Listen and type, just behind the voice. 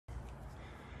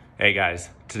Hey guys,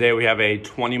 today we have a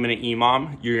 20-minute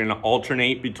EMOM. You're gonna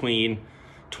alternate between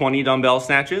 20 dumbbell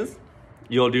snatches.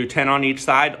 You'll do 10 on each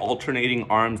side, alternating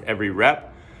arms every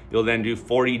rep. You'll then do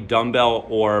 40 dumbbell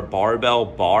or barbell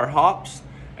bar hops,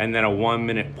 and then a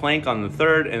 1-minute plank on the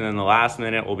third, and then the last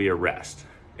minute will be a rest.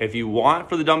 If you want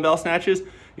for the dumbbell snatches,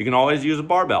 you can always use a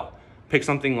barbell. Pick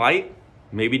something light,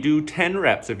 maybe do 10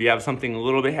 reps. If you have something a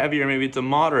little bit heavier, maybe it's a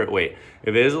moderate weight.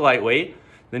 If it is a lightweight,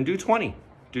 then do 20.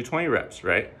 Do 20 reps,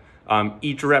 right?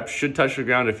 Each rep should touch the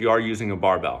ground if you are using a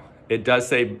barbell. It does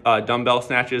say dumbbell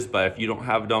snatches, but if you don't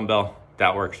have a dumbbell,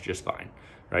 that works just fine,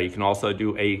 right? You can also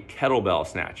do a kettlebell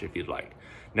snatch if you'd like.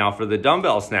 Now for the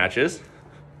dumbbell snatches,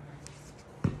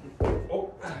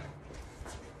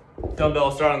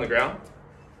 dumbbell start on the ground.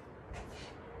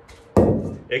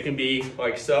 It can be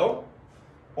like so,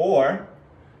 or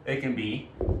it can be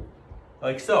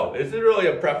like so. Is it really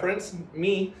a preference?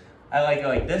 Me, I like it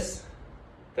like this.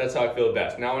 That's how I feel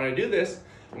best. Now when I do this,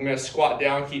 I'm gonna squat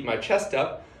down, keep my chest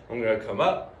up. I'm gonna come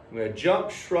up, I'm gonna jump,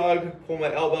 shrug, pull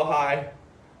my elbow high,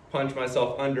 punch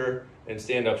myself under, and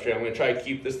stand up straight. I'm gonna try to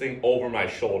keep this thing over my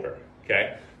shoulder,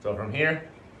 okay? So from here,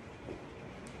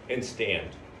 and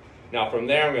stand. Now from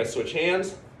there, I'm gonna switch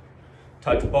hands,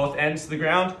 touch both ends to the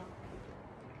ground,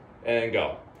 and then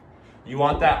go. You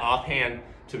want that offhand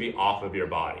to be off of your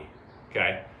body,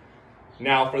 okay?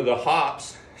 Now for the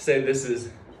hops, say this is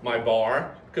my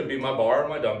bar, could be my bar or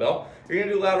my dumbbell. You're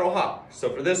gonna do lateral hop. So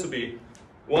for this would be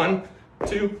 1,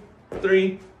 2,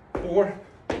 3, 4,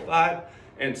 5,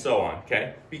 and so on,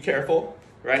 okay? Be careful,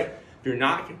 right? If you're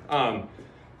not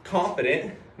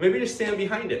confident, maybe just stand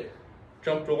behind it.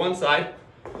 Jump to one side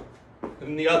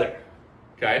and the other,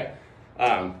 okay?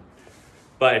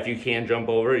 But if you can jump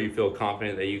over, you feel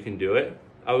confident that you can do it,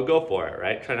 I would go for it,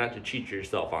 right? Try not to cheat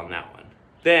yourself on that one.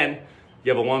 Then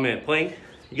you have a 1-minute plank.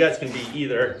 You guys can be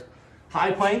either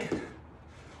high plank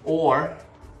or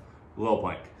low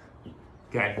plank,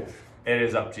 okay? It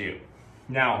is up to you.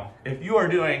 Now, if you are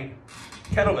doing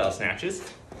kettlebell snatches,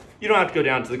 you don't have to go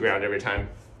down to the ground every time,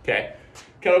 okay?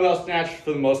 Kettlebell snatch,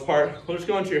 for the most part, will just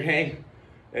go into your hang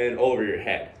and over your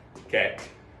head, okay?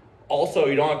 Also,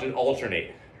 you don't have to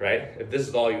alternate, right? If this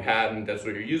is all you have and that's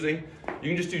what you're using, you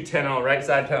can just do 10 on the right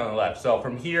side, 10 on the left. So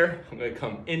from here, I'm gonna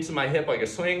come into my hip like a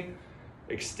swing,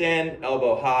 extend,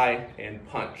 elbow high, and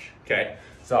punch, okay?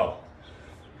 So,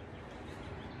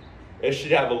 it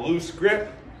should have a loose grip,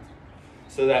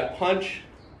 so that punch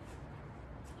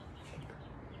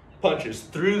punches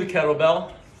through the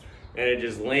kettlebell, and it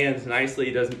just lands nicely,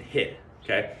 it doesn't hit,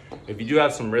 okay? If you do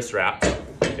have some wrist wraps,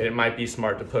 it might be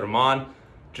smart to put them on,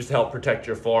 just to help protect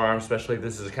your forearm, especially if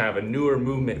this is kind of a newer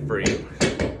movement for you,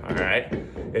 all right?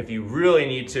 If you really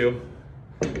need to,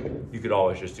 you could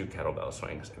always just do kettlebell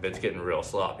swings if it's getting real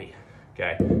sloppy,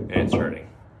 okay, and it's hurting.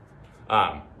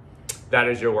 That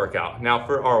is your workout. Now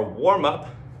for our warm-up,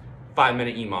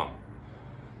 5-minute EMOM.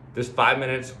 This 5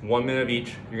 minutes, 1 minute of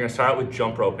each. You're gonna start out with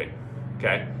jump roping,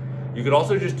 okay? You could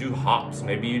also just do hops.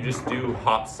 Maybe you just do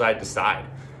hops side to side,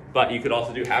 but you could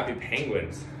also do happy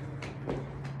penguins,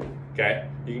 okay?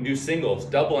 You can do singles,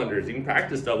 double unders. You can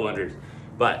practice double unders,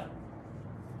 but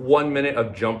 1 minute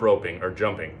of jump roping or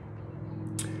jumping.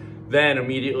 Then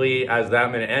immediately as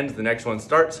that minute ends, the next one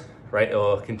starts, right?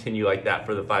 It'll continue like that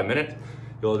for the 5 minutes.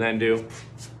 You'll then do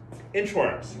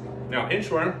inchworms. Now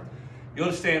inchworm, you'll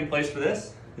just stay in place for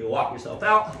this. You'll walk yourself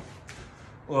out,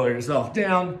 lower yourself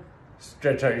down,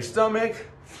 stretch out your stomach,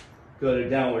 go to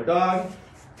downward dog,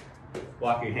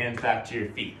 walk your hands back to your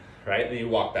feet, right? Then you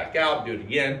walk back out, do it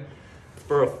again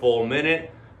for a full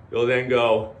minute. You'll then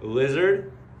go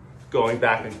lizard, going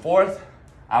back and forth.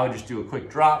 I would just do a quick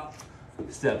drop,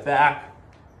 step back,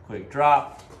 quick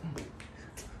drop.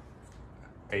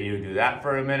 Okay, you do that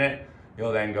for a minute.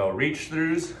 You'll then go reach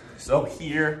throughs. So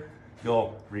here,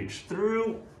 you'll reach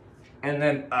through and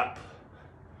then up.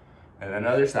 And then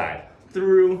other side,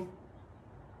 through,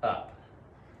 up.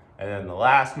 And then the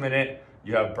last minute,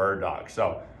 you have bird dog.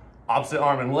 So opposite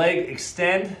arm and leg,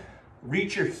 extend,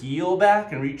 reach your heel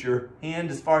back and reach your hand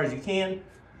as far as you can.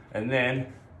 And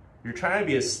then you're trying to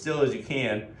be as still as you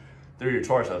can through your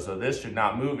torso. So this should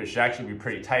not move. It should actually be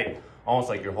pretty tight, almost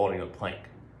like you're holding a plank,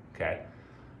 okay?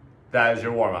 That is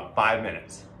your warm-up, 5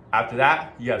 minutes. After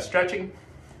that, you have stretching.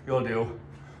 You'll do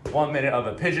 1 minute of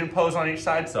a pigeon pose on each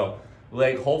side. So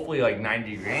leg hopefully like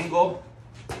 90-degree angle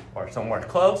or somewhere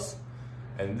close.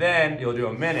 And then you'll do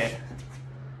a minute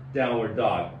downward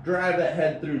dog. Drive that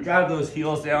head through, drive those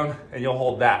heels down, and you'll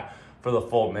hold that for the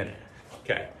full minute,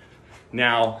 okay?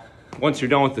 Now, once you're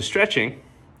done with the stretching,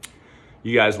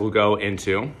 you guys will go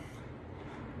into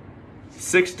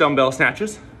 6 dumbbell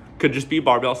snatches. Could just be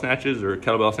barbell snatches or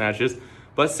kettlebell snatches,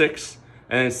 but 6,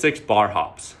 and then 6 bar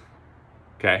hops.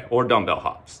 okay? Or dumbbell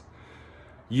hops.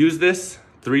 Use this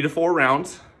 3 to 4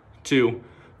 rounds to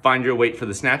find your weight for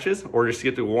the snatches, or just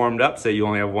get warmed up. Say you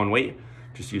only have one weight,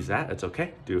 just use that, that's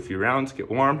okay. Do a few rounds, get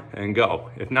warm, and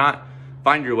go. If not,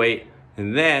 find your weight,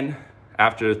 and then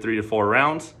after 3 to 4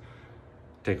 rounds,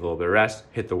 take a little bit of rest,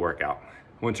 hit the workout.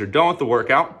 Once you're done with the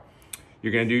workout,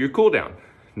 you're gonna do your cool down.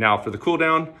 Now for the cool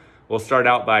down, we'll start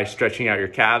out by stretching out your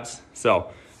calves.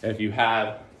 So if you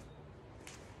have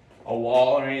a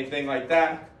wall or anything like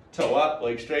that, toe up,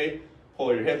 leg straight,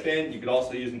 pull your hip in. You could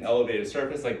also use an elevated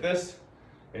surface like this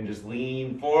and just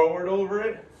lean forward over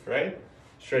it, right?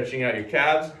 Stretching out your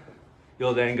calves.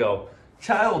 You'll then go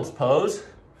child's pose.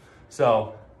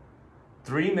 So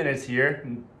 3 minutes here,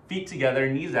 feet together,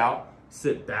 knees out,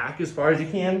 sit back as far as you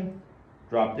can,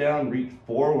 drop down, reach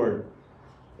forward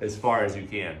as far as you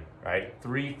can, right?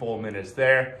 3 full minutes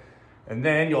there. And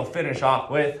then you'll finish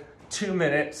off with 2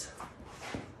 minutes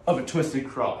of a twisted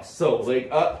cross. So leg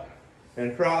up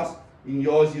and across. You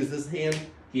can always use this hand,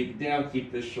 keep it down,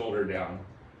 keep this shoulder down,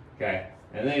 okay?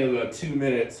 And then you'll go 2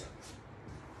 minutes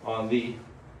on the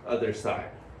other side.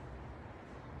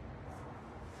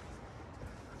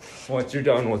 Once you're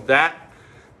done with that,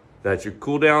 that's your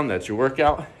cool down, that's your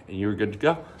workout, and you're good to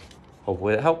go.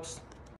 Hopefully it helps.